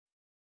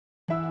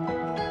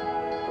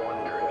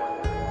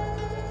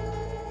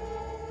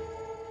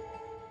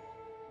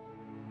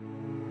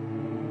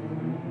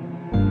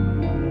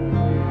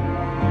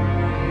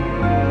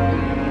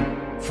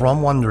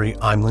From Wondery,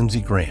 I'm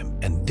Lindsey Graham,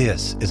 and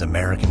this is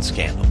American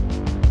Scandal.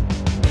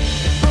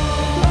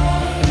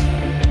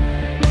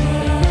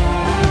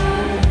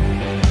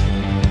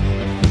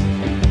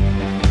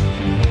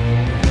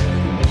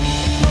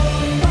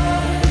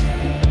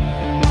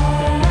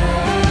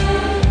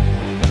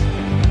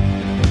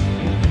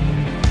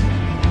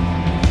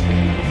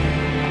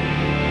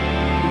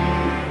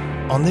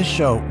 On this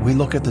show, we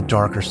look at the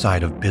darker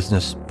side of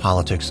business,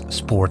 politics,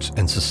 sports,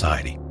 and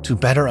society to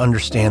better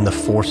understand the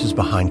forces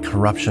behind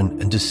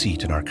corruption and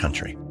deceit in our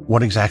country.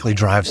 What exactly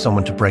drives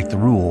someone to break the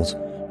rules,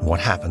 and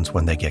what happens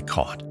when they get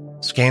caught.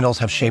 Scandals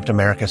have shaped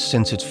America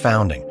since its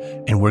founding,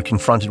 and we're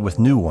confronted with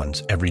new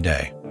ones every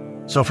day.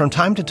 So from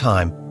time to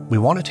time, we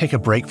want to take a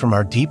break from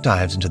our deep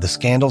dives into the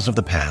scandals of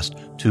the past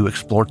to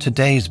explore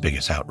today's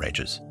biggest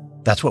outrages.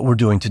 That's what we're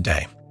doing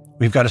today.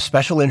 We've got a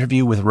special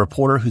interview with a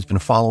reporter who's been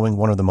following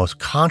one of the most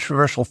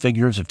controversial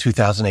figures of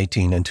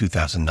 2018 and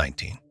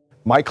 2019.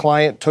 My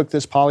client took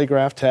this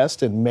polygraph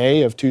test in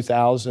May of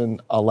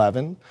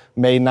 2011,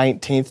 May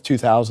 19th,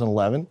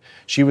 2011.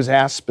 She was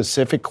asked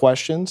specific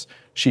questions.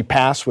 She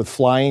passed with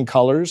flying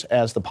colors,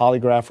 as the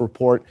polygraph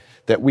report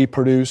that we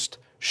produced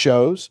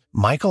shows.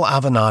 Michael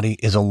Avenatti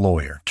is a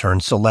lawyer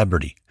turned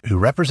celebrity who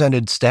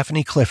represented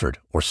Stephanie Clifford,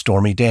 or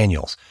Stormy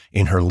Daniels,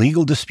 in her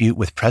legal dispute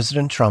with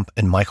President Trump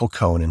and Michael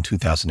Cohen in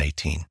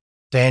 2018.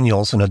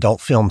 Daniels, an adult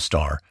film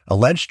star,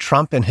 alleged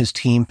Trump and his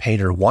team paid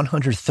her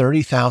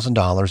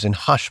 $130,000 in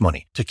hush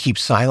money to keep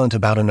silent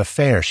about an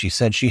affair she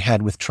said she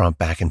had with Trump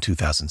back in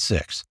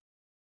 2006.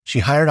 She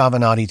hired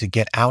Avenatti to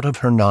get out of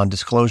her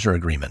non-disclosure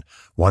agreement,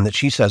 one that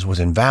she says was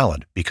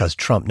invalid because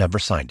Trump never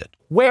signed it.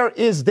 Where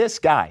is this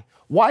guy?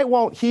 Why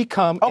won't he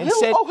come and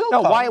sit?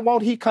 Why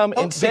won't he come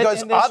and sit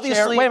in this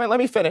chair? Wait a minute, let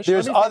me finish.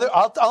 There's other.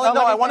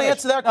 I want to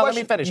answer that question. Let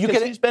me finish.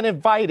 Because he's been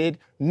invited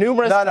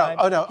numerous times.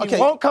 Okay.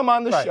 He won't come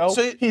on the show.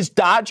 So he's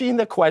dodging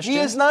the question. He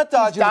is not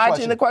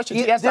dodging the question.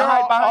 He has to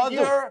hide behind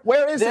you.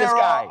 Where is this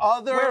guy?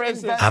 Where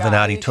is this guy?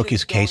 Avenatti took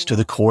his case to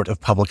the court of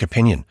public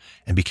opinion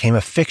and became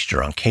a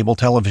fixture on cable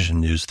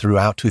television news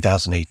throughout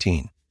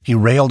 2018. He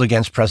railed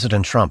against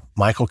President Trump,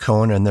 Michael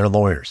Cohen, and their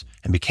lawyers,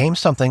 and became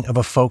something of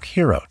a folk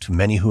hero to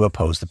many who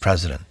opposed the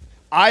president.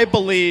 I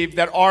believe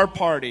that our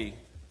party,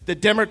 the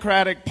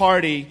Democratic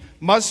Party,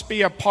 must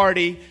be a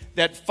party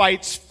that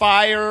fights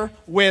fire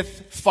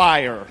with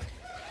fire.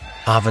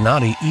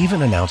 Avenatti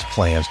even announced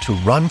plans to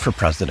run for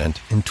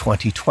president in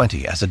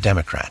 2020 as a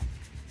Democrat.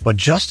 But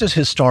just as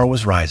his star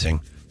was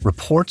rising,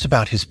 reports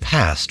about his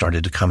past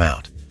started to come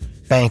out.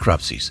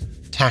 Bankruptcies,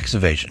 tax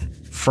evasion,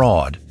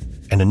 fraud,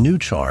 and a new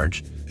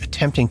charge,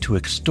 attempting to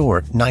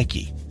extort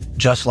Nike.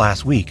 Just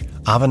last week,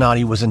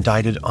 Avenatti was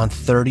indicted on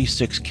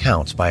 36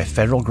 counts by a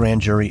federal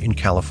grand jury in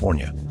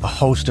California, a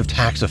host of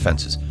tax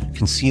offenses,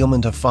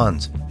 concealment of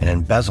funds, and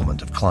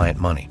embezzlement of client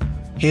money.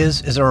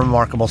 His is a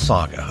remarkable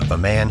saga of a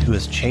man who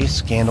has chased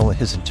scandal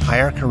his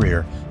entire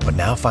career, but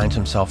now finds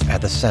himself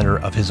at the center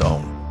of his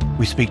own.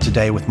 We speak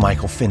today with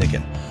Michael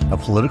Finnegan, a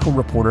political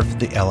reporter for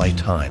the LA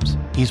Times.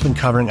 He's been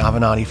covering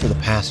Avenatti for the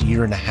past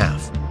year and a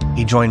half.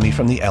 He joined me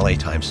from the LA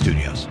Times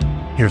studios.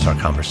 Here's our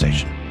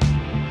conversation.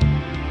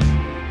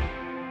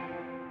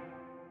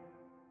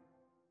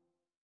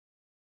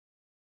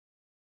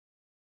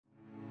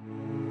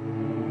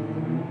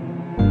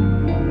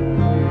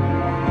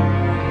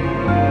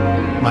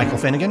 Michael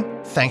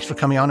Finnegan, thanks for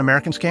coming on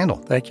American Scandal.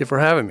 Thank you for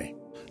having me.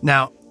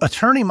 Now,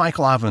 attorney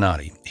Michael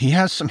Avenatti, he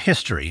has some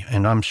history,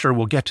 and I'm sure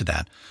we'll get to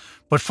that.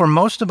 But for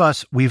most of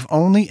us, we've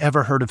only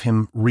ever heard of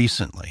him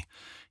recently.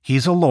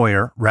 He's a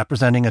lawyer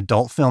representing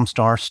adult film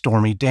star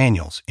Stormy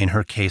Daniels in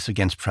her case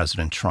against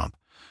President Trump.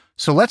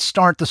 So let's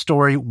start the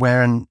story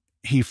when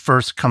he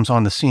first comes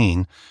on the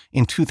scene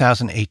in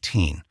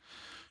 2018.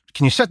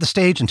 Can you set the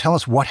stage and tell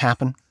us what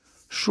happened?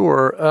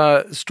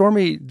 Sure.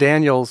 Stormy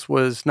Daniels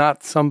was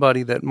not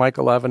somebody that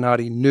Michael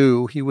Avenatti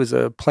knew. He was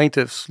a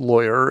plaintiff's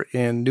lawyer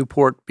in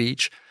Newport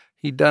Beach.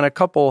 He'd done a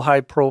couple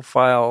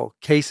high-profile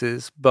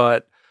cases,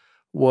 but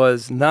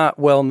was not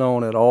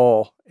well-known at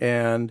all.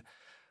 And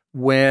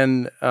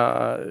when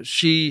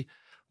she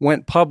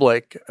went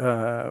public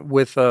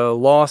with a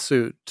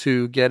lawsuit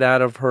to get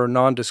out of her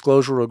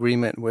non-disclosure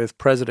agreement with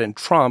President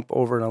Trump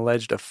over an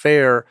alleged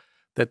affair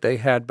that they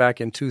had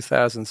back in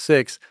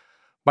 2006,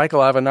 Michael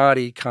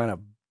Avenatti kind of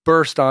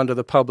burst onto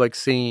the public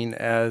scene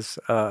as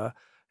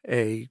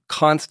a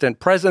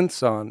constant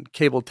presence on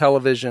cable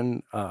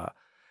television,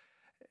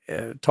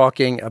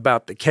 talking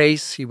about the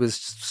case. He was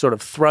sort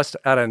of thrust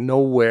out of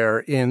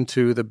nowhere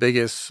into the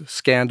biggest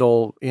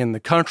scandal in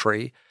the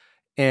country.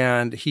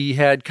 And he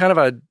had kind of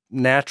a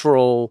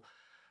natural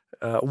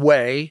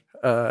way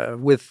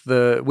with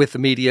the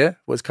media,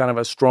 was kind of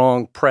a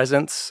strong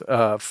presence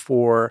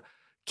for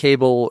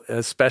cable,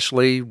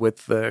 especially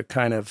with the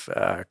kind of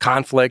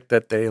conflict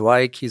that they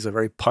like. He's a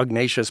very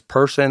pugnacious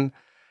person.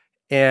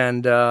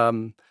 And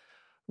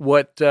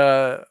what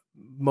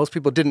most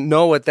people didn't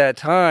know at that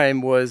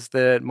time was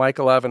that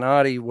Michael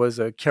Avenatti was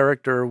a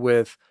character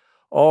with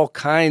all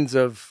kinds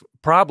of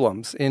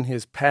problems in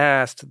his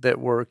past that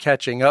were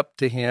catching up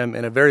to him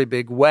in a very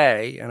big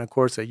way. And of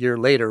course, a year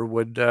later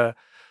would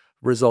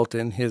result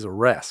in his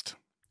arrest.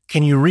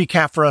 Can you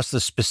recap for us the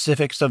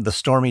specifics of the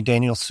Stormy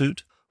Daniels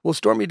suit? Well,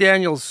 Stormy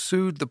Daniels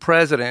sued the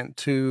president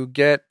to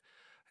get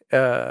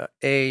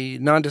a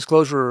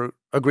non-disclosure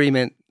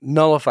agreement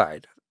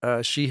nullified.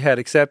 She had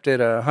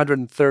accepted a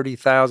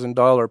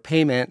 $130,000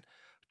 payment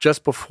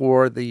just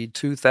before the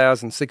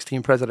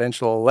 2016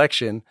 presidential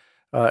election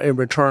in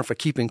return for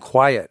keeping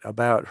quiet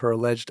about her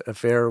alleged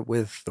affair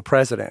with the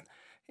president.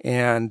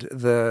 And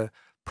the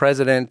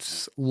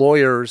president's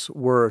lawyers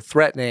were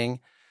threatening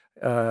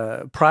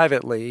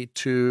privately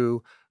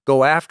to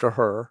go after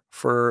her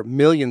for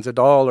millions of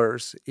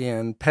dollars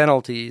in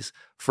penalties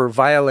for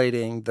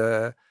violating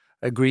the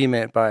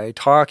agreement by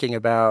talking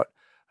about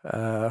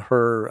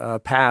her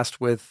past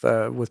with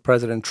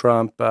President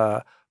Trump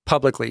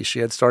publicly. She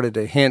had started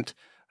to hint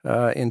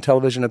in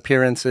television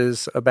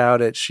appearances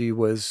about it. She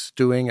was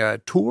doing a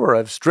tour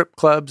of strip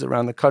clubs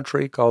around the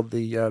country called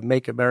the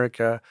Make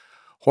America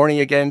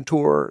Horny Again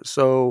tour.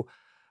 So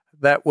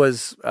that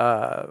was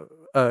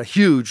a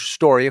huge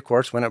story, of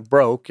course, when it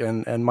broke,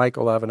 and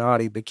Michael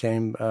Avenatti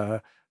became,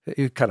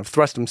 he kind of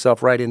thrust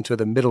himself right into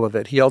the middle of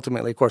it. He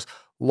ultimately, of course,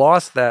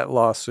 lost that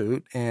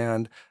lawsuit,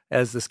 and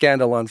as the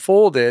scandal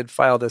unfolded,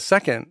 filed a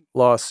second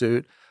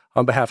lawsuit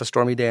on behalf of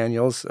Stormy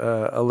Daniels,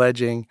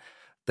 alleging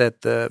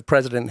that the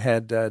president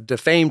had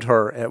defamed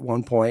her at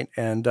one point,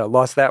 and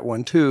lost that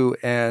one too,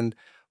 and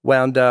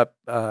wound up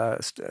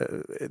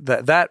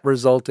that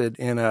resulted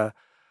in a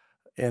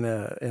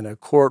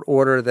court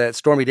order that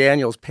Stormy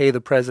Daniels pay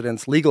the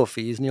president's legal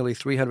fees, nearly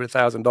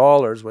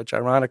 $300,000, which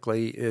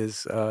ironically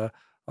is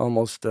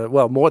almost,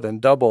 more than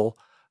double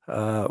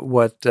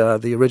what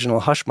the original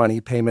hush money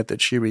payment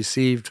that she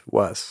received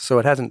was. So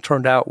it hasn't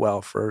turned out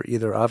well for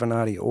either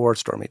Avenatti or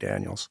Stormy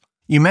Daniels.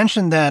 You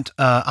mentioned that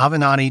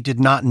Avenatti did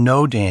not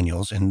know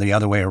Daniels and the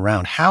other way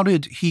around. How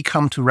did he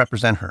come to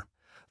represent her?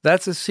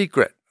 That's a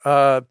secret.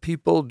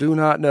 People do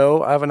not know.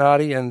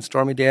 Avenatti and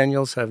Stormy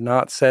Daniels have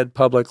not said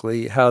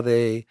publicly how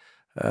they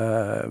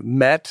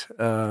met,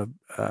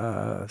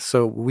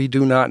 so we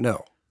do not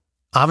know.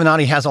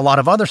 Avenatti has a lot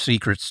of other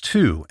secrets,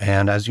 too,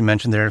 and as you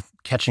mentioned, they're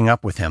catching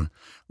up with him.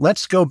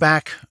 Let's go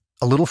back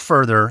a little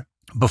further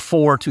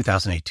before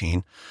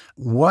 2018.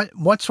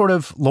 What sort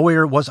of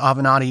lawyer was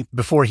Avenatti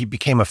before he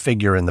became a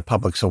figure in the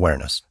public's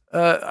awareness?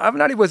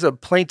 Avenatti was a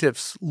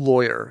plaintiff's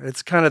lawyer.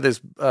 It's kind of this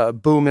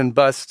boom and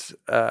bust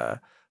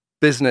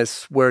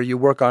business where you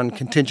work on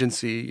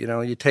contingency. You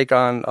know, you take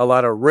on a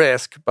lot of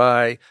risk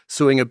by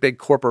suing a big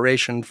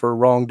corporation for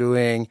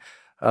wrongdoing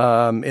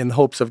in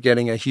hopes of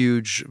getting a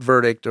huge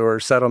verdict or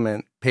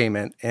settlement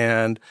payment.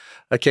 And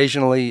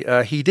occasionally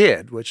he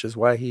did, which is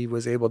why he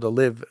was able to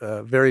live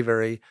very,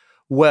 very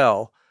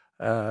well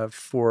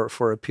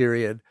for a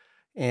period.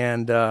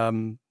 And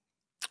that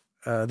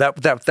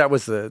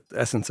was the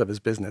essence of his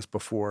business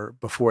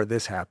before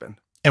this happened.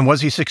 And was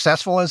he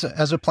successful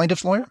as a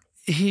plaintiff's lawyer?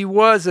 He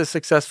was a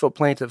successful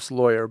plaintiff's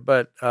lawyer,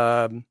 but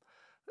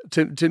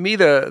to me,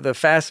 the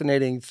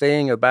fascinating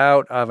thing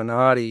about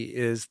Avenatti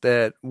is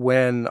that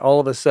when all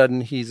of a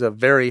sudden he's a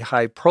very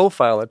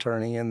high-profile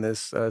attorney in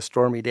this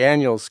Stormy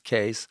Daniels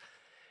case,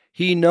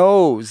 he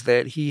knows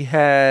that he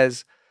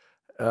has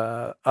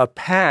a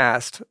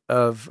past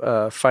of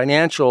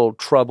financial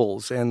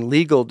troubles and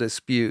legal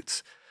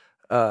disputes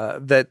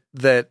that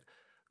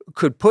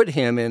could put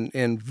him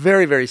in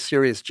very, very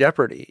serious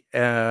jeopardy,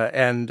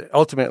 and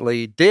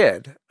ultimately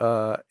did.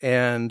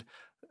 And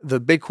the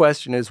big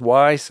question is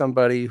why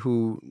somebody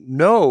who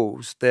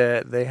knows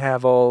that they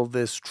have all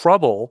this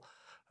trouble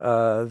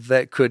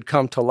that could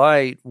come to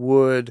light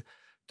would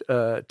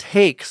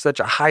take such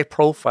a high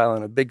profile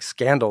in a big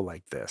scandal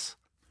like this.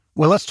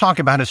 Well, let's talk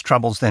about his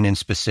troubles then in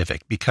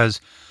specific, because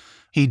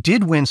he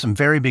did win some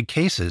very big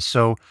cases.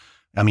 So,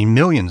 I mean,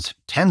 millions,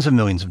 tens of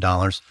millions of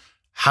dollars.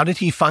 How did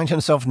he find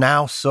himself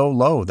now so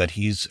low that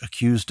he's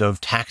accused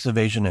of tax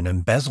evasion and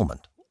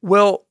embezzlement?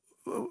 Well,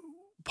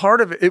 part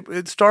of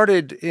it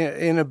started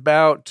in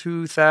about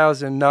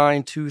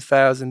 2009,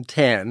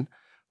 2010,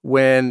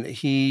 when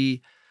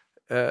he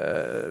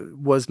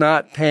was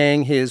not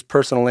paying his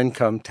personal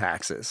income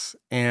taxes.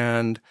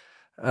 And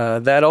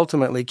that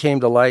ultimately came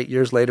to light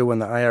years later when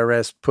the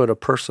IRS put a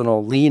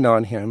personal lien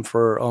on him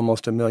for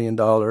almost $1 million.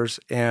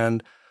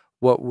 And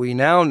what we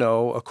now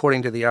know,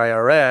 according to the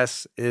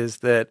IRS, is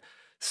that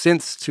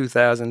since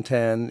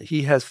 2010,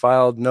 he has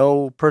filed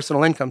no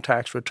personal income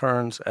tax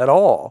returns at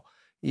all,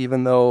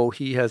 even though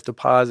he has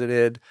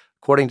deposited,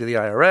 according to the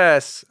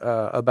IRS,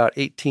 about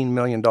 $18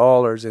 million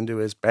into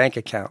his bank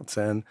accounts.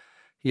 And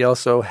he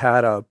also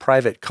had a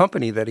private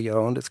company that he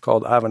owned. It's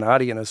called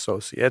Avenatti and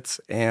Associates.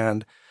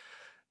 And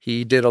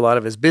he did a lot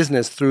of his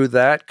business through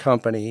that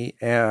company.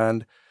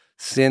 And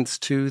since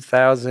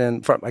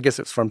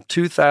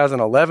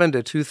 2011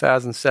 to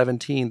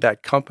 2017,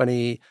 that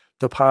company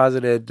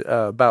deposited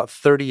about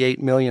 $38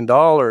 million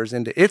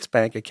into its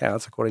bank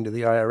accounts, according to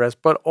the IRS,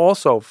 but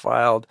also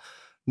filed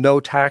no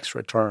tax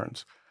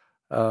returns.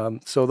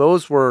 So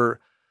those were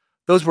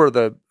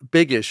the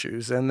big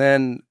issues. And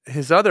then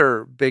his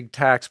other big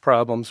tax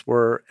problems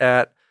were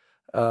at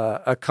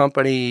a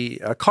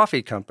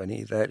coffee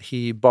company that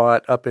he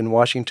bought up in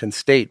Washington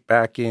State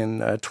back in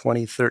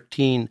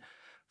 2013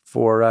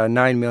 for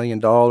 $9 million.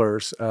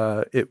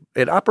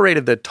 It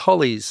operated the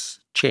Tully's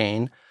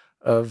chain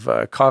of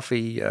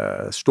coffee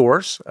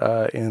stores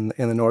in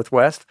the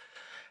Northwest.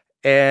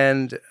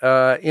 And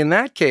in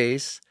that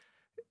case,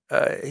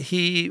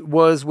 he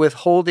was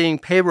withholding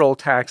payroll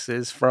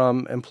taxes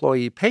from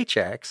employee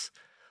paychecks,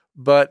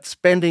 but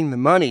spending the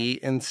money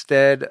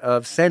instead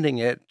of sending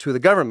it to the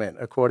government,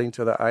 according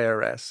to the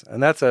IRS.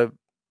 And that's a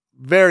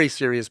very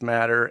serious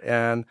matter.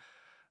 And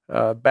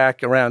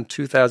back around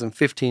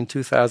 2015,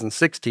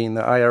 2016,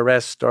 the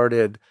IRS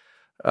started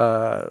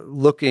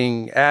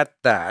looking at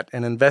that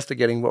and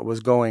investigating what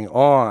was going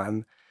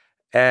on.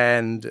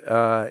 And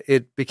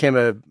it became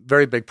a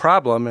very big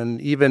problem.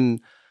 And even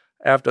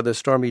after the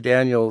Stormy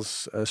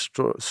Daniels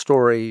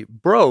story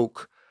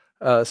broke,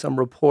 some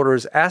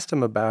reporters asked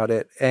him about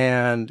it,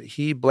 and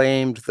he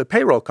blamed the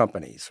payroll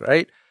companies,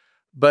 right?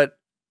 But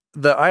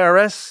the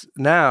IRS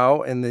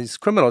now, in these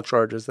criminal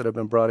charges that have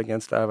been brought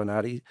against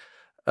Avenatti,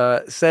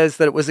 says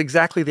that it was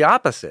exactly the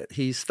opposite.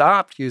 He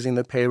stopped using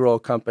the payroll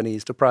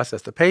companies to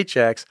process the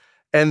paychecks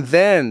and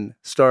then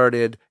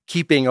started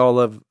keeping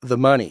all of the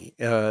money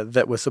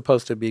that was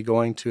supposed to be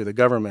going to the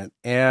government.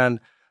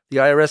 And the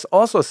IRS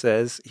also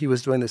says he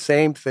was doing the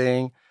same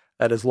thing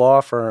at his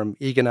law firm,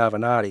 Egan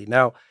Avenatti.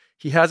 Now,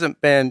 he hasn't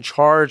been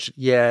charged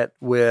yet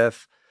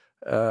with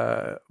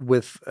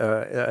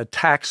a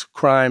tax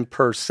crime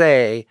per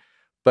se,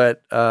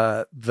 but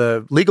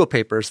the legal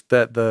papers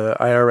that the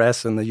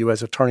IRS and the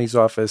U.S. Attorney's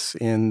Office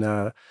in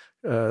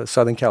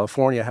Southern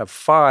California have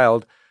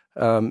filed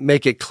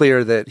make it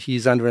clear that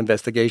he's under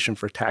investigation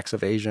for tax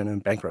evasion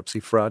and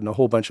bankruptcy fraud and a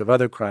whole bunch of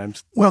other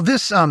crimes. Well,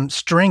 this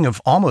string of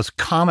almost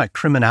comic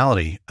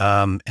criminality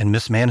and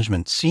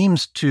mismanagement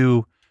seems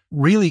to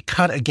really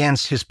cut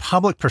against his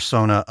public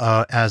persona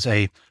as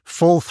a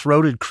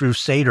full-throated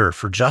crusader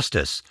for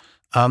justice.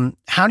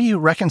 How do you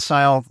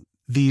reconcile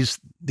these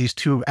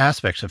two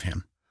aspects of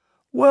him?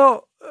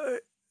 Well,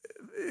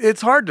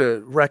 it's hard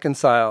to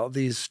reconcile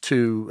these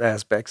two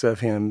aspects of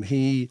him.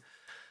 He,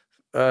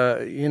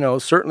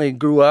 certainly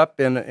grew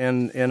up in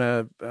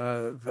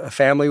a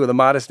family with a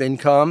modest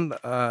income.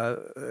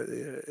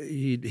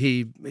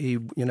 He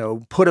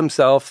put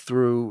himself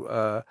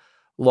through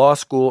law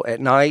school at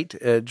night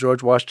at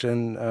George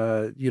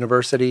Washington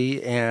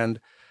University, and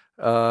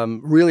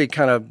really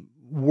kind of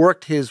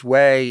worked his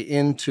way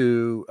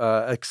into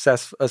a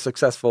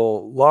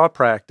successful law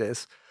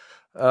practice.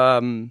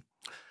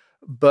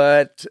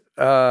 But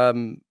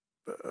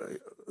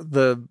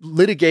the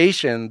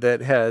litigation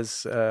that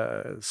has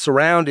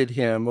surrounded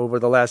him over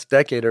the last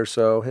decade or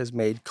so has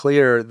made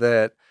clear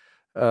that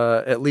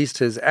at least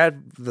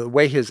the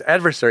way his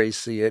adversaries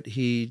see it,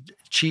 he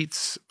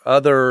cheats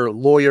other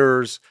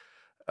lawyers.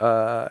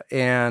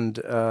 And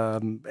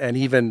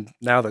even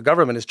now the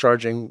government is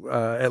charging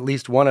at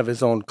least one of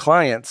his own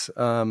clients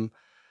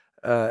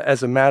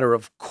as a matter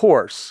of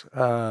course.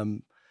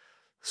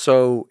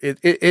 So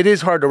it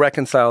is hard to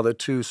reconcile the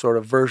two sort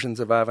of versions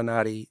of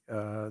Avenatti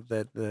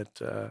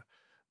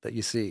that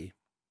you see.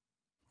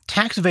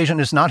 Tax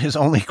evasion is not his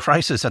only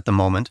crisis at the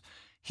moment.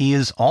 He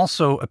is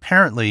also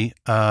apparently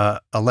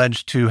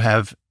alleged to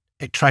have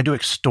tried to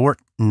extort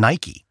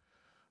Nike.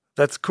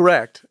 That's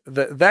correct.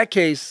 That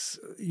case,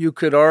 you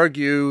could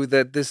argue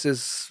that this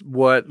is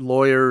what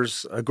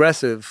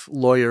aggressive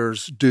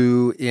lawyers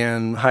do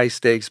in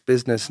high-stakes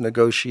business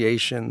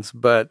negotiations,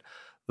 but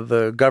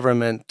the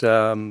government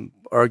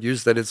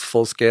argues that it's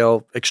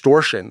full-scale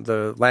extortion.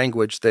 The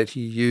language that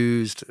he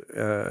used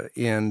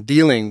in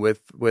dealing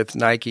with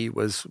Nike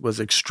was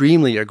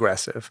extremely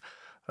aggressive,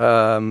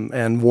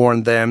 and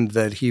warned them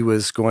that he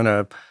was going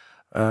to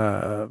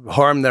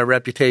harm their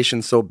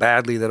reputation so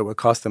badly that it would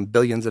cost them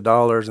billions of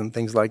dollars and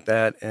things like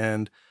that.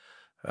 And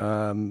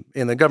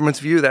in the government's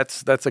view,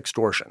 that's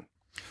extortion.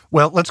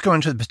 Well, let's go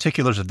into the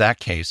particulars of that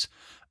case.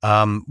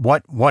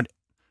 What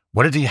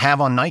did he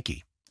have on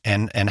Nike,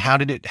 and how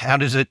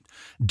does it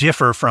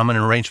differ from an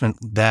arrangement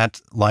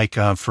that, like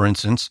for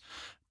instance,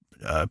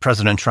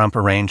 President Trump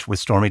arranged with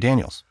Stormy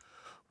Daniels?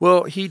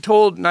 Well, he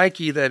told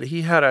Nike that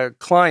he had a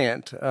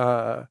client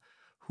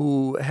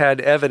who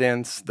had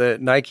evidence that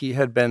Nike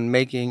had been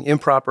making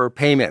improper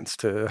payments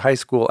to high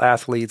school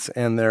athletes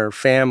and their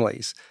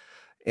families,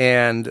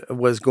 and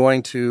was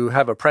going to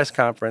have a press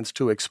conference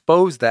to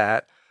expose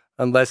that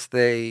unless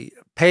they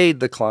paid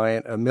the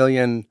client $1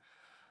 million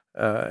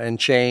and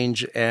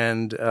change,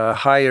 and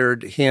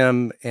hired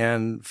him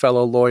and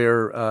fellow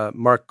lawyer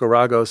Mark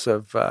Garagos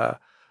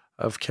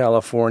of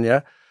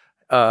California,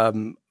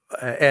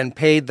 and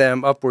paid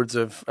them upwards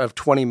of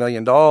 $20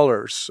 million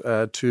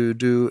to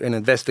do an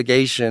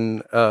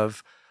investigation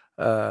of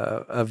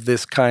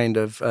this kind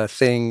of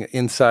thing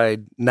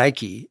inside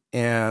Nike,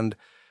 and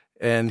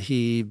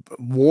he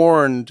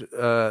warned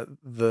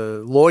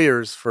the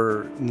lawyers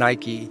for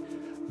Nike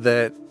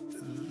that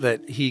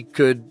he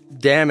could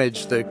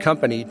damage the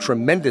company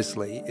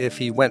tremendously if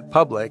he went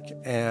public,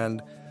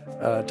 and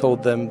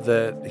told them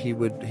that he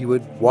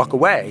would walk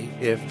away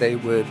if they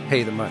would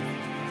pay the money.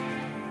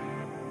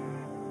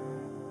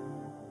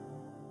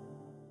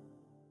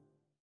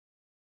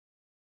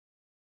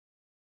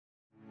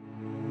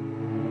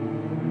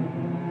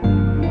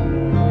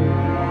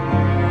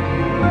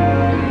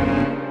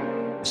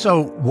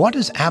 So what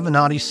does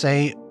Avenatti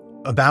say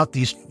about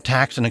these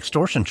tax and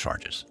extortion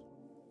charges?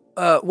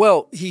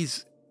 Well, he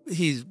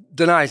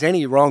denies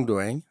any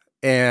wrongdoing,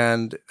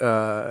 and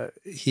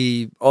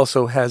he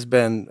also has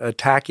been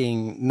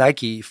attacking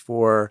Nike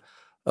for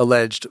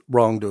alleged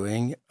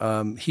wrongdoing.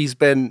 He's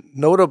been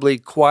notably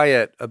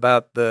quiet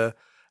about the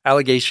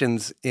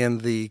allegations in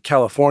the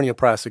California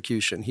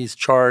prosecution. He's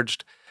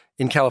charged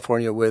in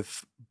California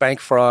with bank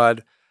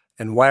fraud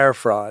and wire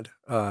fraud.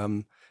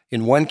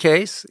 In one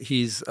case,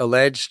 he's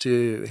alleged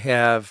to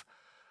have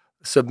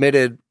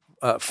submitted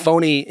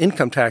phony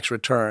income tax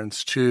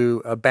returns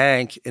to a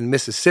bank in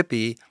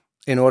Mississippi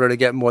in order to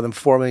get more than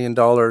 $4 million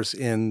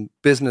in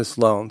business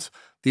loans.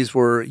 These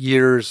were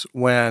years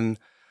when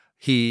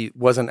he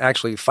wasn't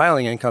actually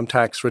filing income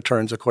tax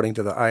returns according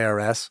to the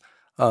IRS,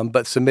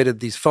 but submitted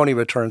these phony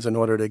returns in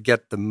order to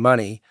get the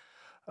money.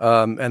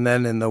 And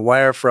then in the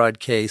wire fraud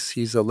case,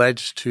 he's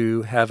alleged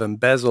to have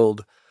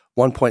embezzled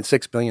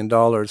 $1.6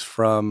 million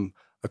from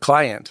a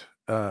client.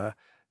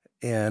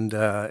 And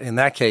in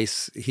that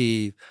case,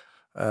 he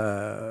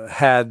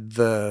had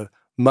the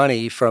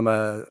money from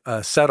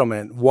a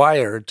settlement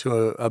wired to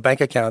a bank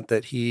account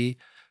that he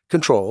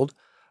controlled,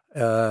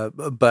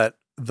 but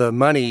the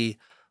money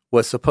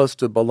was supposed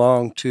to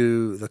belong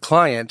to the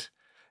client,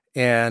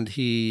 and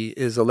he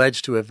is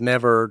alleged to have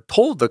never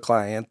told the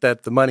client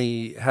that the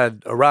money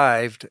had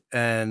arrived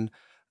and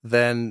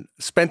then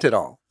spent it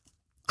all.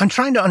 I'm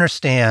trying to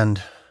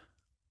understand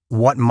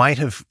what might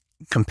have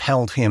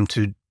compelled him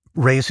to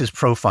raise his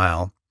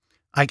profile.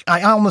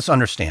 I almost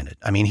understand it.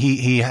 I mean,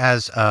 he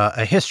has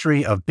a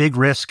history of big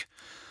risk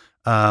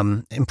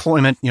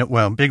employment,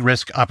 big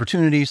risk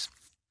opportunities.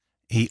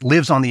 He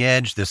lives on the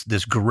edge,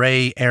 this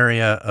gray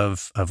area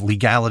of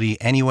legality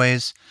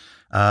anyways,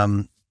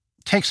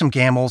 takes some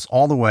gambles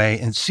all the way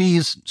and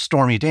sees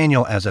Stormy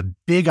Daniels as a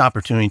big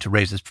opportunity to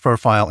raise his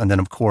profile and then,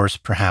 of course,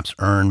 perhaps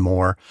earn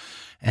more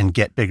and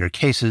get bigger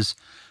cases.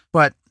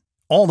 But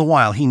all the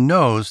while, he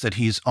knows that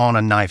he's on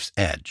a knife's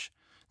edge,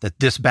 that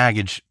this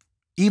baggage,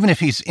 even if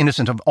he's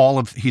innocent of all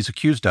of he's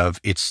accused of,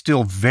 it's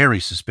still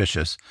very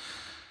suspicious.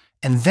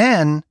 And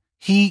then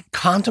he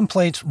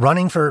contemplates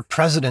running for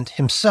president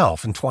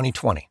himself in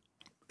 2020.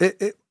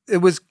 It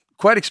was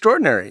quite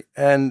extraordinary.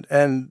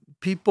 And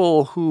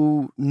people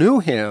who knew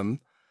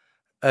him,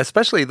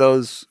 especially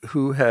those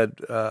who had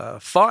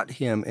fought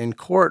him in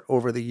court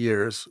over the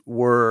years,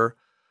 were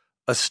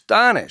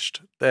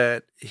astonished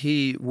that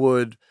he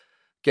would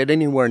get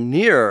anywhere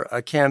near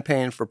a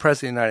campaign for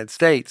president of the United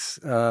States,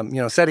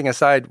 setting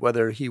aside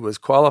whether he was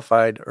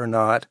qualified or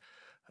not.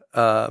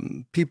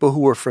 People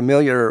who were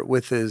familiar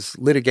with his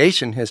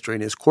litigation history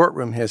and his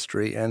courtroom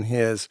history and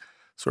his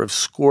sort of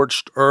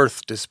scorched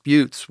earth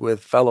disputes with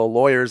fellow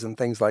lawyers and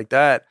things like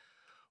that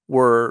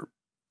were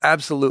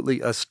absolutely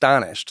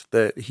astonished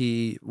that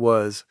he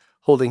was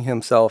holding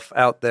himself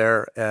out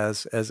there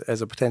as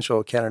a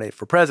potential candidate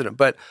for president.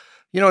 But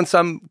in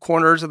some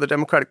corners of the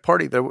Democratic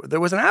Party, there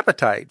was an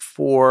appetite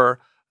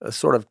for a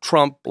sort of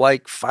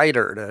Trump-like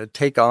fighter to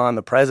take on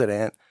the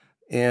president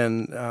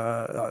in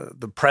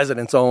the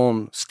president's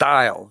own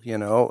style,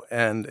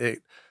 and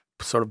it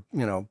sort of,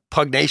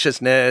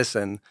 pugnaciousness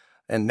and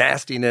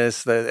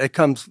nastiness. It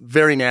comes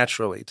very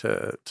naturally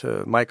to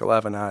Michael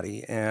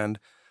Avenatti. And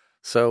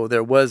so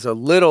there was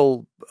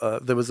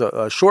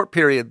a short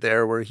period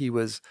there where he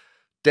was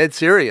dead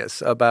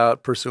serious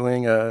about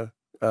pursuing a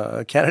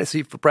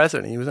candidacy for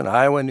president. He was in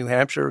Iowa and New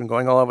Hampshire and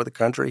going all over the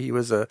country. He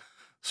was a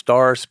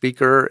star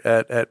speaker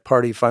at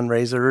party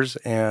fundraisers.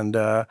 And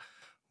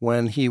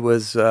when he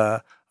was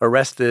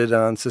arrested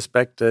on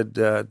suspected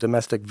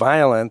domestic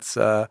violence,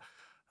 that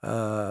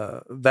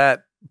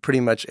pretty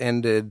much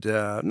ended,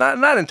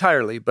 not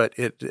entirely, but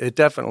it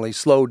definitely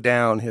slowed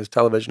down his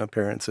television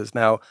appearances.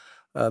 Now,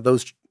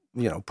 those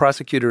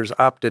prosecutors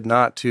opted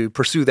not to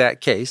pursue that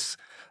case.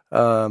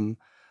 And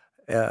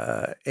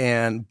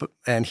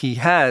he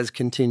has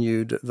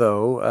continued,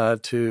 though,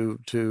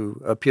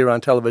 to appear on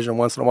television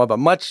once in a while, but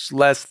much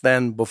less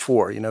than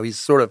before. He's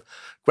sort of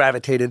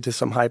gravitated to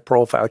some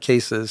high-profile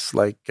cases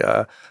like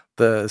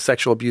the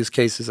sexual abuse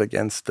cases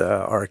against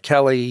R.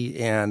 Kelly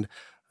and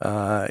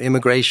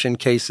immigration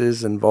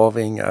cases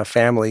involving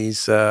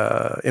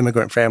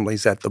immigrant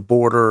families at the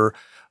border.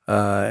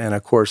 And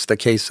of course, the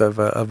case of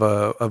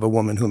a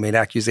woman who made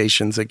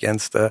accusations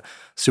against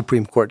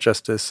Supreme Court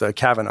Justice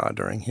Kavanaugh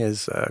during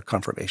his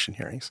confirmation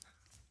hearings.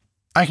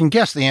 I can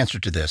guess the answer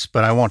to this,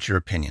 but I want your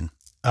opinion.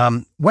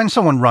 When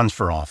someone runs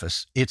for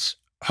office, it's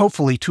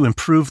hopefully to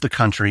improve the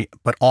country,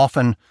 but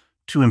often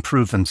to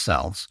improve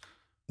themselves.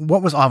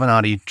 What was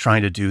Avenatti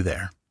trying to do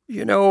there?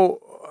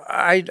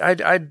 I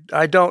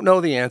don't know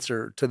the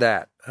answer to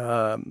that.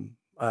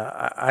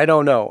 I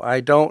don't know. I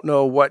don't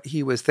know what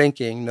he was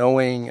thinking,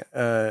 knowing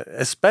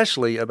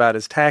especially about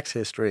his tax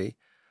history.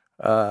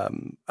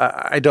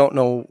 I don't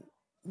know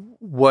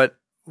what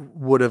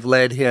would have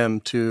led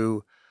him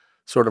to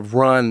sort of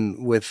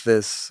run with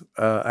this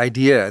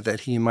idea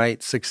that he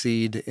might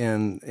succeed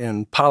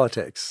in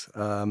politics.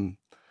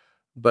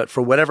 But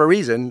for whatever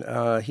reason,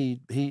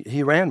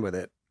 he ran with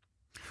it.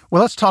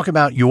 Well, let's talk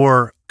about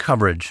your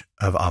coverage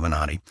of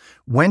Avenatti.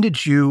 When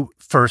did you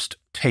first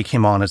take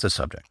him on as a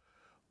subject?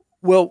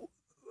 Well,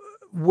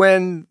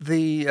 when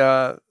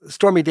the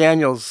Stormy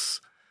Daniels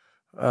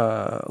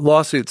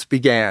lawsuits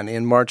began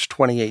in March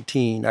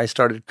 2018, I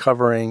started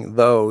covering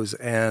those,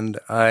 and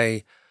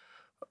I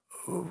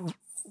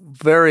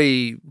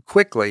very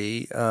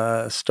quickly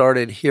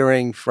started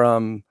hearing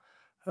from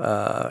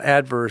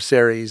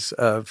adversaries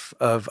of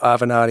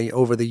Avenatti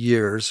over the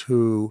years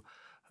who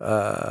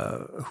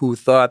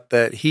thought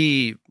that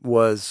he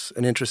was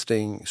an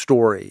interesting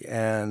story,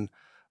 and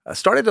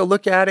started to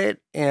look at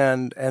it,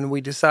 and we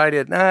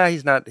decided,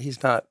 he's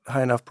not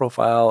high enough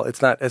profile.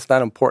 It's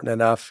not important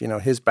enough.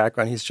 His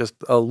background, he's just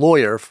a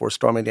lawyer for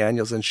Stormy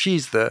Daniels, and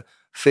she's the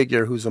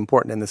figure who's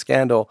important in the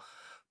scandal.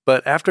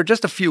 But after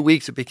just a few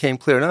weeks, it became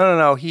clear,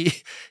 no,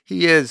 he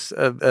is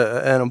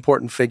an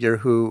important figure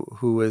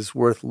who is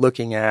worth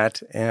looking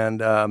at,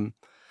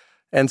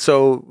 and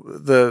so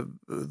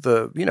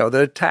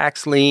the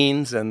tax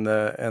liens and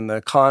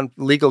the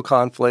legal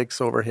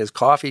conflicts over his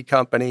coffee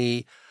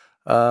company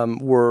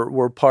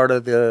were part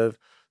of the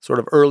sort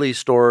of early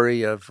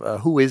story of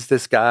who is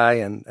this guy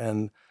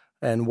and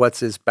what's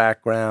his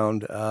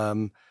background.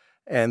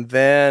 And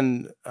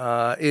then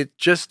it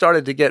just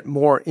started to get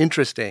more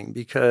interesting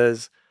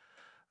because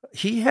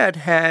he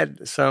had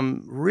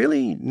some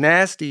really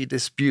nasty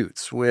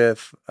disputes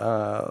with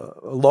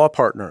law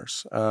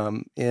partners.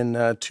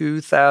 In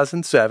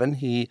 2007,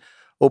 he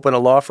opened a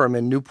law firm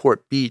in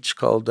Newport Beach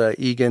called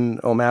Egan,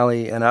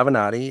 O'Malley, and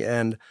Avenatti,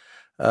 and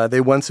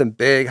they won some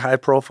big,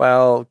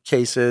 high-profile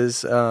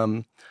cases.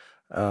 One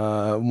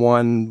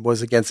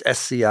was against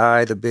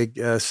SCI, the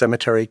big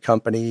cemetery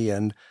company,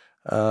 and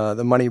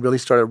the money really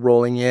started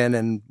rolling in.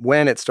 And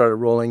when it started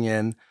rolling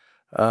in,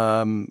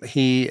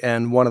 he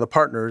and one of the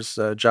partners,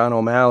 John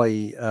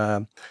O'Malley,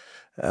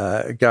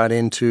 got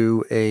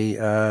into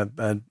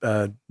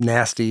a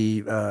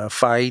nasty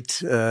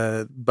fight.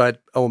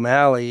 But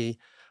O'Malley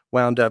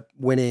wound up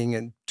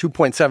winning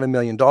 $2.7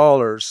 million,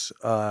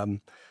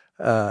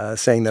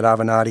 saying that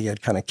Avenatti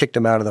had kind of kicked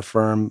him out of the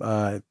firm,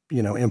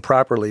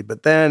 improperly.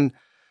 But then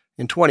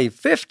in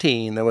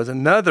 2015, there was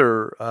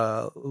another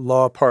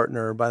law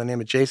partner by the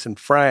name of Jason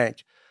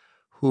Frank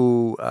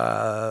who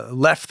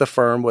left the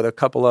firm with a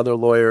couple other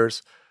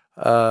lawyers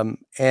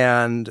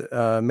and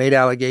made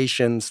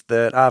allegations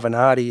that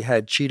Avenatti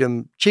had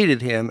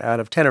cheated him out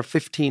of $10 or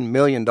 $15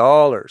 million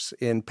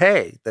in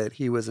pay that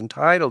he was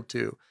entitled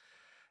to.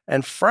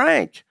 And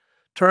Frank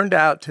turned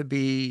out to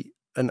be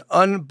an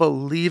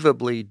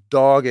unbelievably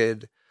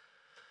dogged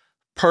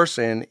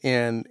person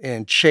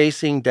in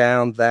chasing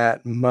down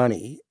that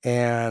money.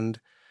 And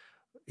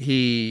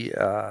he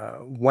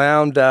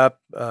wound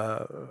up,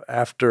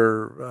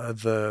 after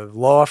the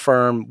law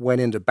firm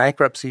went into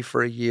bankruptcy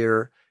for a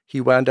year,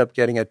 he wound up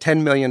getting a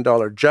 $10 million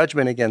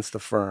judgment against the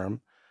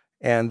firm.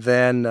 And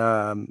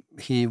then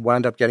he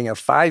wound up getting a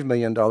 $5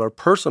 million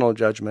personal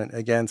judgment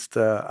against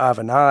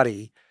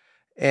Avenatti.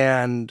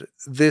 And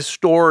this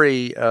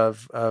story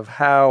of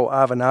how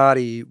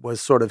Avenatti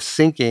was sort of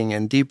sinking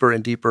in deeper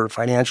and deeper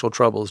financial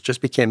troubles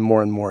just became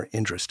more and more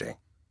interesting.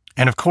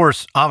 And of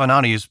course,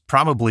 Avenatti is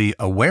probably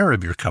aware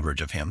of your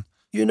coverage of him.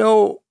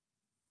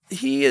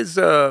 He is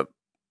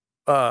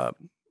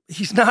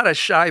he's not a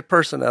shy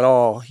person at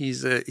all.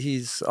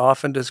 He's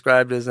often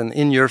described as an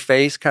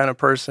in-your-face kind of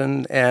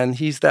person, and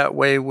he's that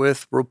way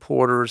with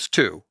reporters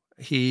too.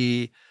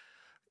 He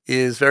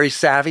is very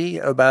savvy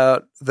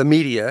about the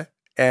media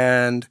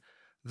and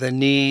the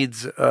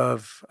needs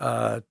of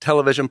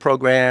television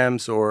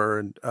programs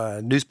or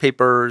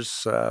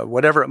newspapers,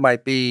 whatever it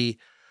might be.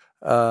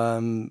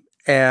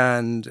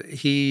 And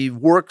he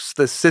works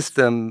the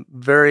system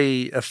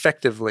very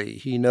effectively.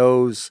 He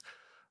knows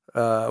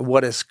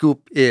what a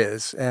scoop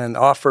is and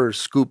offers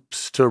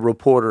scoops to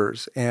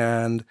reporters.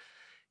 And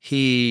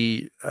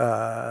he,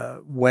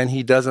 when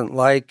he doesn't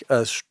like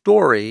a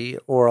story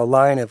or a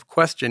line of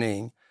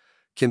questioning,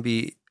 can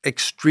be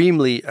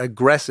extremely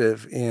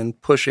aggressive in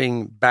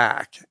pushing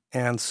back.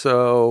 And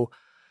so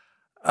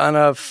on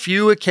a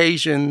few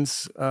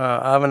occasions,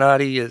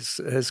 Avenatti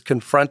has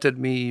confronted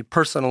me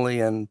personally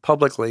and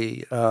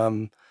publicly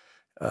in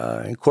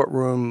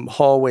courtroom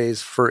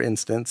hallways, for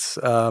instance,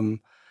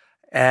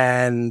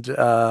 and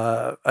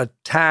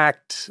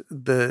attacked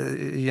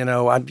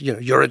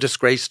you're a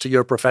disgrace to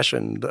your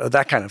profession,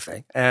 that kind of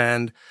thing,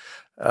 and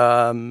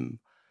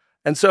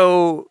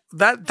so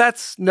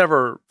that's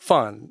never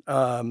fun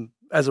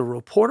as a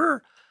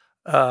reporter,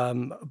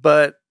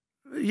 but.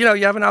 You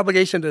have an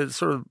obligation to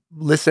sort of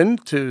listen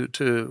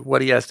to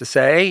what he has to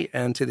say,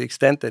 and to the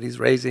extent that he's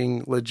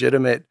raising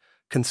legitimate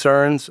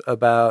concerns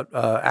about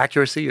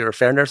accuracy or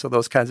fairness or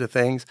those kinds of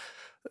things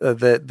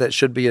that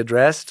should be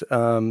addressed.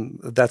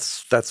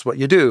 That's what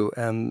you do,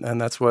 and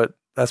that's what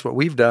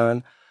we've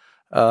done.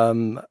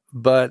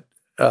 But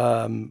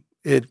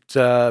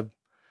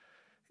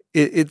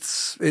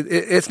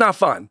it's not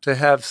fun to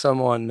have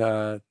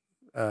someone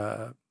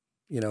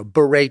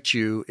berate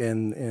you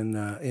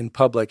in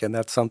public, and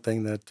that's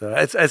something that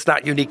it's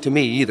not unique to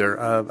me either.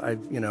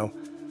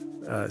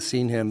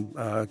 seen him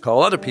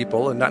call other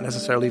people, and not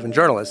necessarily even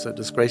journalists, a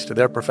disgrace to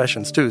their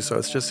professions too. So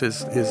it's just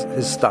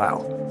his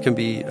style can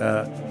be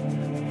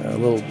a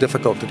little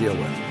difficult to deal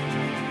with.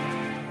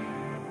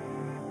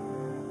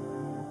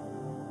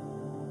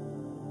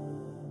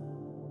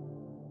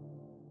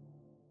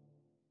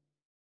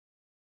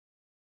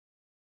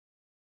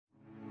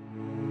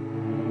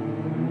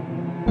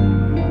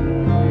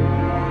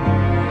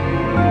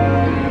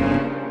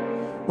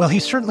 Well,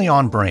 he's certainly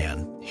on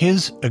brand.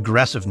 His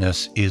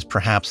aggressiveness is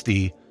perhaps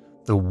the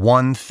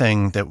one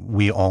thing that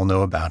we all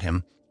know about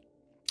him.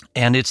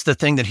 And it's the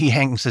thing that he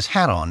hangs his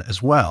hat on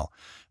as well.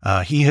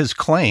 He has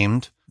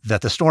claimed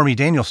that the Stormy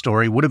Daniels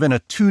story would have been a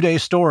 2-day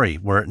story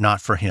were it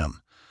not for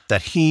him,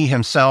 that he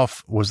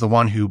himself was the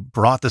one who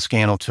brought the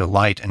scandal to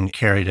light and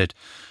carried it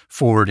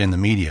forward in the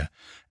media.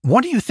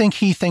 What do you think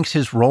he thinks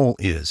his role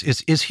is?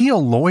 Is he a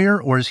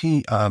lawyer or is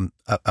he a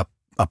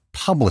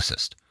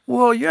publicist?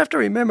 Well, you have to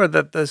remember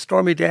that the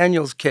Stormy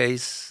Daniels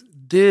case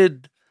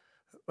did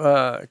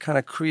kind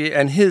of create,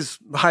 and his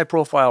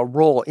high-profile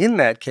role in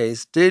that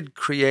case did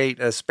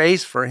create a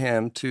space for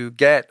him to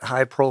get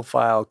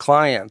high-profile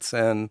clients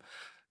and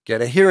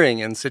get a hearing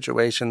in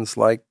situations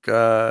like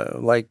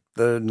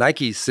the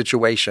Nike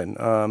situation.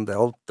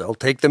 They'll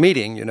take the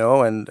meeting,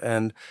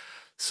 and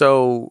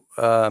so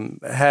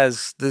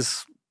has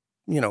this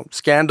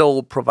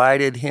scandal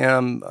provided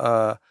him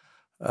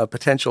a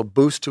potential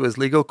boost to his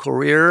legal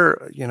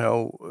career?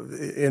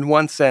 In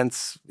one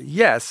sense,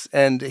 yes.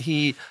 And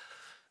he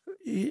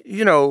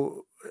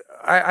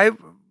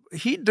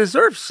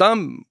deserves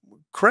some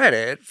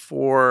credit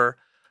for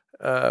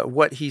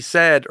what he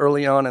said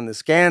early on in the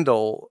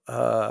scandal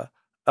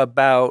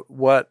about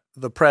what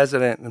the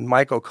president and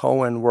Michael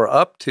Cohen were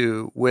up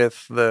to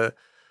with the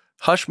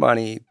hush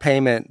money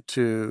payment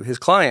to his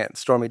client,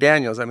 Stormy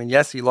Daniels. I mean,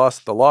 yes, he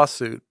lost the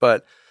lawsuit,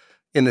 but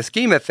in the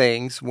scheme of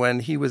things,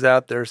 when he was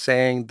out there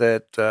saying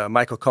that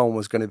Michael Cohen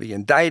was going to be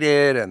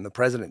indicted and the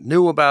president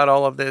knew about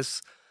all of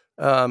this,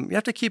 you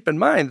have to keep in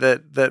mind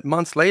that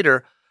months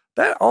later,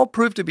 that all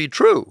proved to be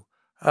true.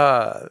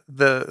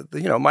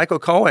 Michael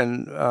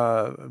Cohen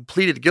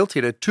pleaded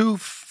guilty to 2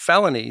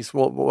 felonies.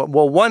 Well,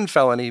 one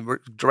felony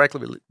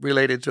directly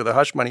related to the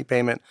hush money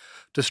payment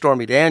to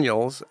Stormy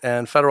Daniels,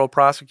 and federal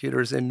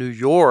prosecutors in New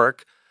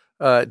York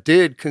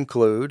did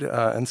conclude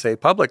and say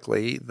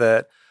publicly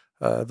that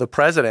the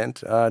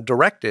president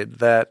directed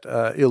that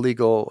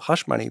illegal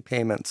hush money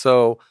payment.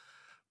 So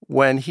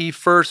when he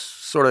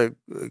first sort of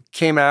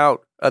came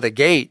out of the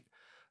gate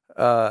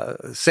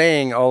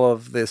saying all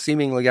of the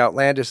seemingly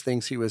outlandish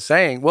things he was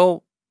saying,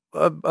 well,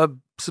 a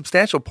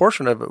substantial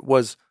portion of it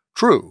was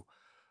true.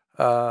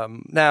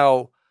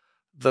 Now,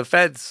 the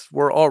feds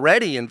were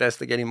already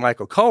investigating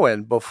Michael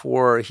Cohen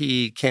before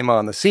he came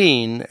on the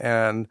scene,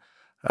 and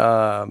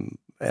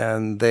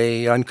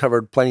they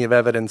uncovered plenty of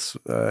evidence,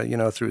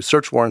 through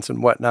search warrants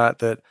and whatnot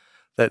that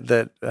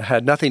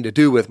had nothing to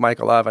do with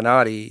Michael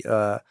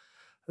Avenatti,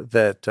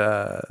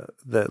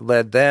 that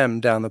led them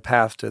down the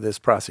path to this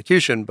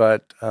prosecution.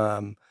 But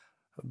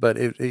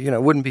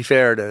it wouldn't be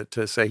fair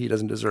to say he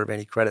doesn't deserve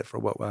any credit for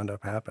what wound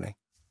up happening.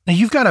 Now,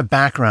 you've got a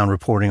background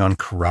reporting on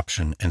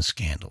corruption and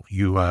scandal.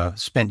 You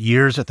spent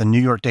years at the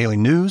New York Daily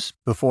News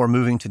before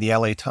moving to the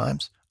LA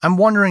Times. I'm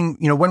wondering,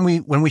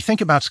 when we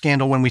think about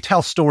scandal, when we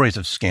tell stories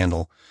of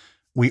scandal,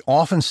 we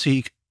often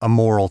seek a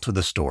moral to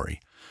the story.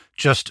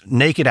 Just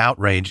naked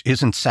outrage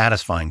isn't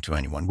satisfying to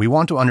anyone. We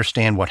want to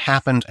understand what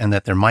happened and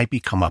that there might be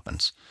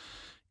comeuppance.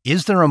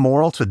 Is there a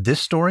moral to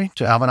this story,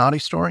 to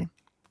Avenatti's story?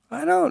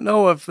 I don't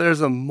know if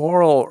there's a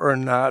moral or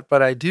not,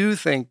 but I do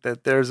think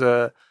that there's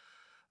a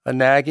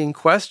nagging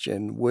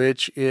question,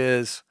 which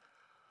is,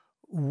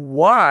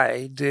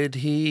 why did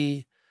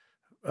he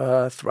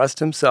thrust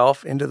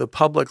himself into the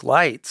public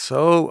light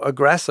so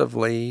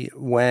aggressively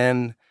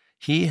when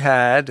he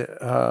had,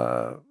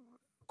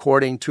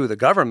 according to the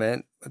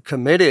government,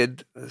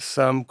 committed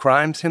some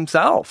crimes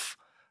himself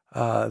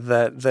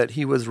that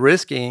he was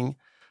risking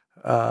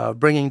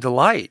bringing to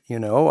light?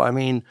 I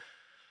mean,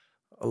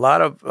 a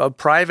lot of a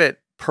private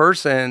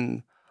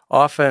person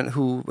often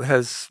who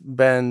has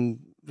been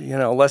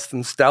less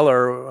than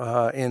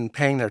stellar in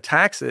paying their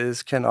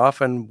taxes can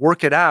often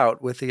work it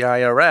out with the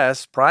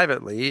IRS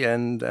privately,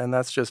 and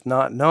that's just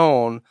not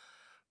known.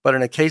 But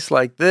in a case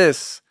like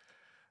this,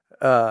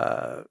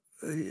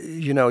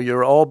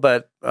 you're all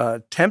but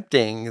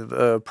tempting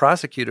the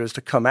prosecutors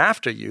to come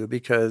after you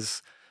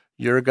because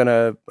you're going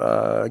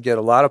to get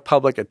a lot of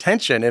public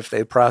attention if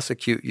they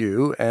prosecute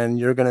you, and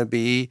you're going to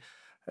be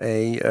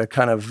a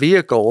kind of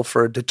vehicle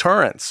for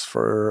deterrence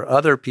for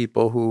other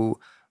people who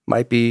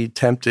might be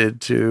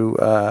tempted to,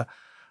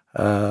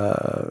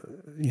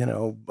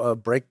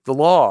 break the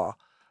law.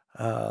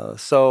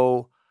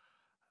 So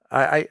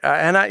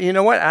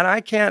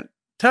I can't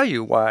tell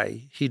you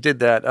why he did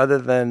that, other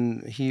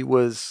than he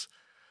was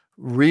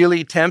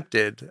really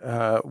tempted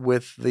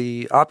with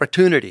the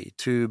opportunity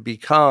to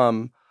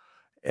become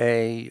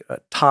a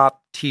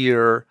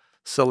top-tier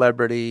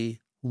celebrity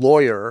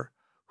lawyer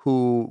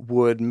who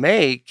would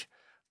make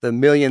the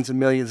millions and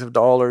millions of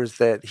dollars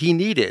that he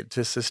needed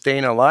to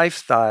sustain a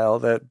lifestyle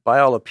that, by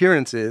all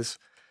appearances,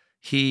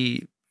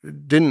 he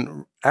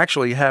didn't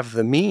actually have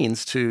the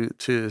means to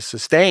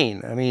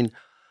sustain. I mean,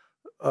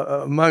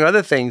 among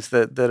other things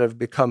that have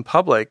become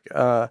public,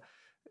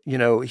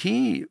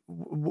 he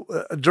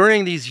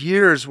during these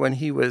years when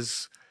he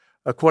was,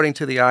 according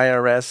to the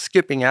IRS,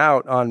 skipping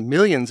out on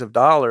millions of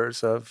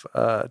dollars of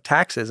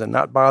taxes and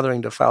not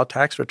bothering to file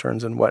tax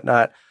returns and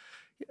whatnot,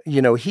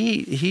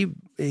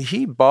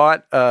 he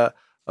bought a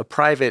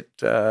private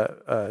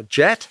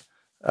jet,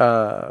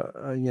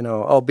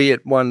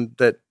 albeit one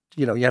that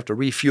you have to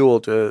refuel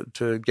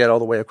to get all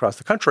the way across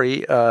the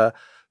country, but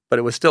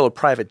it was still a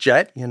private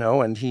jet,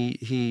 and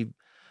he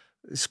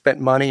spent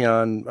money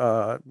on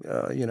a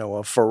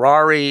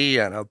Ferrari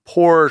and a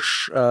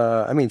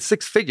Porsche.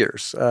 6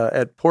 figures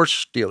at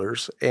Porsche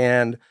dealers,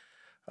 and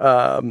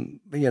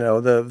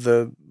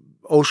the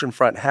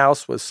oceanfront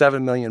house was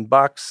 $7 million,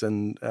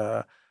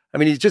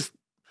 and he's just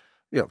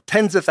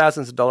tens of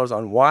thousands of dollars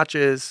on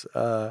watches.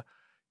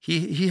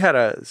 He had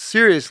a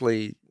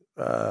seriously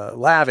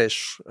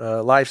lavish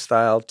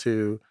lifestyle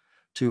to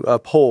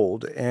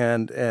uphold,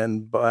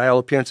 and by all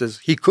appearances,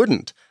 he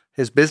couldn't.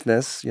 His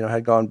business,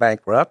 had gone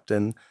bankrupt,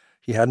 and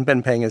he hadn't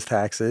been paying his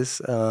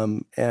taxes.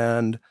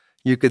 And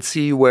you could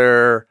see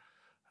where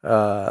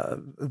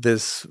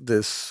this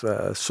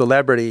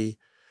celebrity,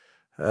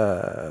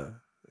 the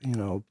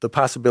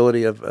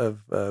possibility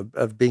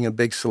of being a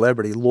big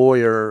celebrity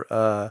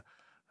lawyer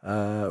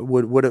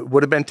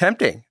would have been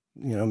tempting.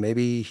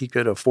 Maybe he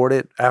could afford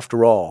it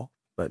after all,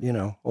 but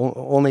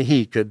only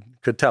he could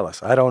tell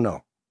us. I don't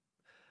know.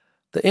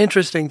 The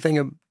interesting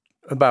thing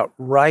about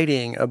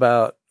writing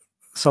about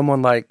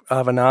someone like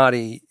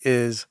Avenatti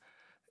is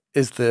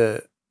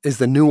the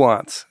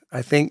nuance.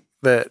 I think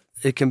that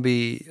it can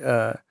be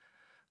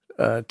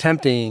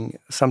tempting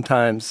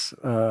sometimes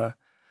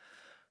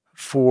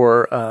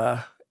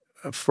for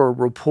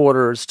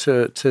reporters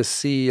to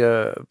see,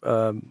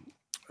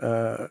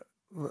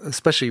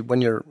 especially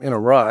when you're in a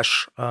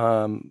rush,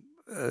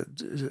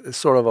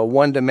 sort of a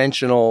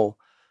one-dimensional,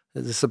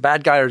 is this a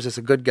bad guy or is this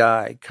a good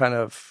guy kind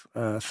of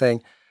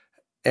thing.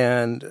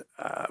 And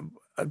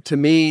to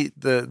me,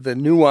 the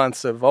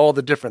nuance of all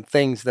the different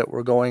things that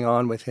were going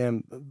on with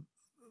him,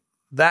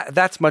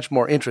 that's much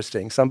more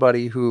interesting.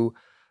 Somebody who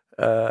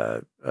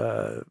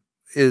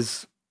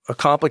is a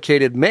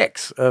complicated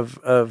mix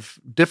of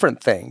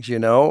different things, he,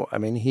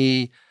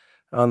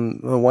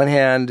 on the one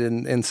hand,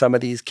 in some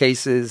of these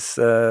cases,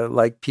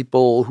 like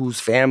people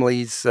whose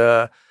families,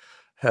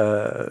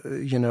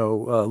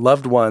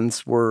 loved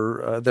ones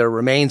were, their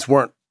remains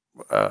weren't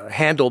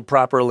handled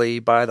properly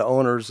by the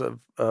owners of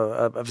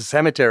a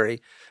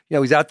cemetery.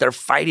 He's out there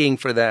fighting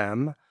for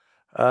them.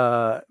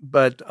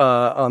 But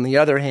on the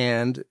other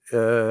hand,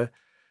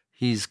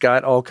 he's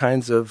got all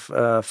kinds of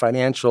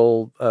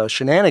financial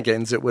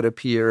shenanigans, it would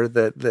appear,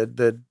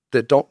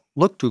 that don't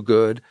look too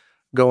good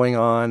going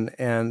on.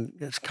 And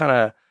it's kind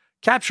of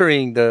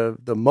capturing the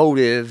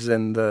motives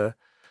and the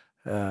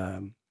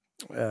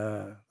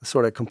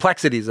sort of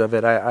complexities of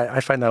it. I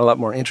find that a lot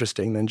more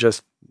interesting than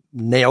just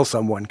nail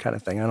someone kind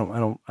of thing. I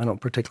don't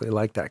particularly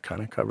like that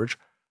kind of coverage.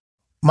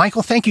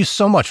 Michael, thank you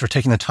so much for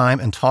taking the time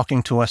and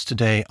talking to us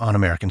today on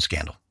American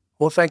Scandal.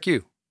 Well, thank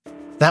you.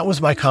 That was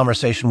my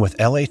conversation with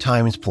LA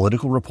Times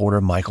political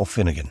reporter Michael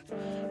Finnegan.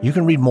 You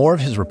can read more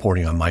of his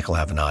reporting on Michael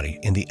Avenatti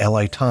in the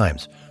LA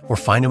Times or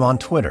find him on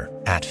Twitter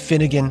at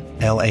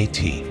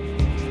FinneganLAT.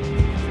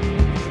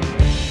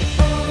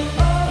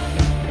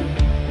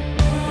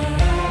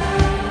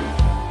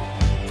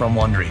 From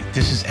Wondery,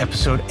 this is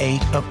episode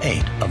 8 of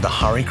 8 of the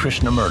Hare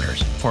Krishna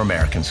murders for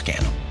American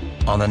Scandal.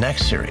 On the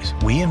next series,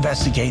 we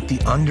investigate the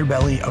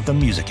underbelly of the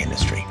music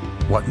industry,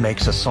 what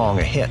makes a song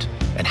a hit,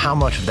 and how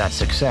much of that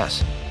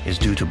success is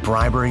due to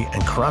bribery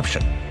and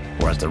corruption,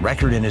 or as the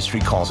record industry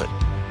calls it,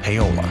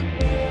 payola.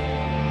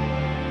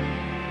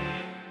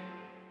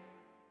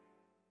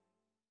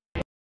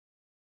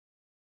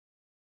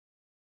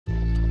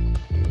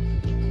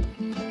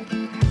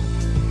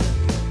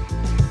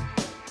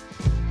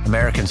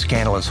 American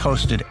Scandal is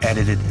hosted,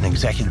 edited, and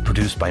executive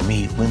produced by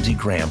me, Lindsey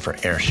Graham, for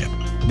Airship.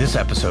 This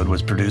episode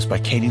was produced by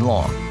Katie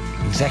Long.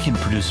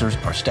 Executive producers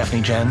are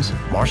Stephanie Jens,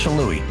 Marshall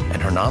Louis,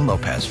 and Hernan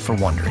Lopez for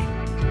Wondery.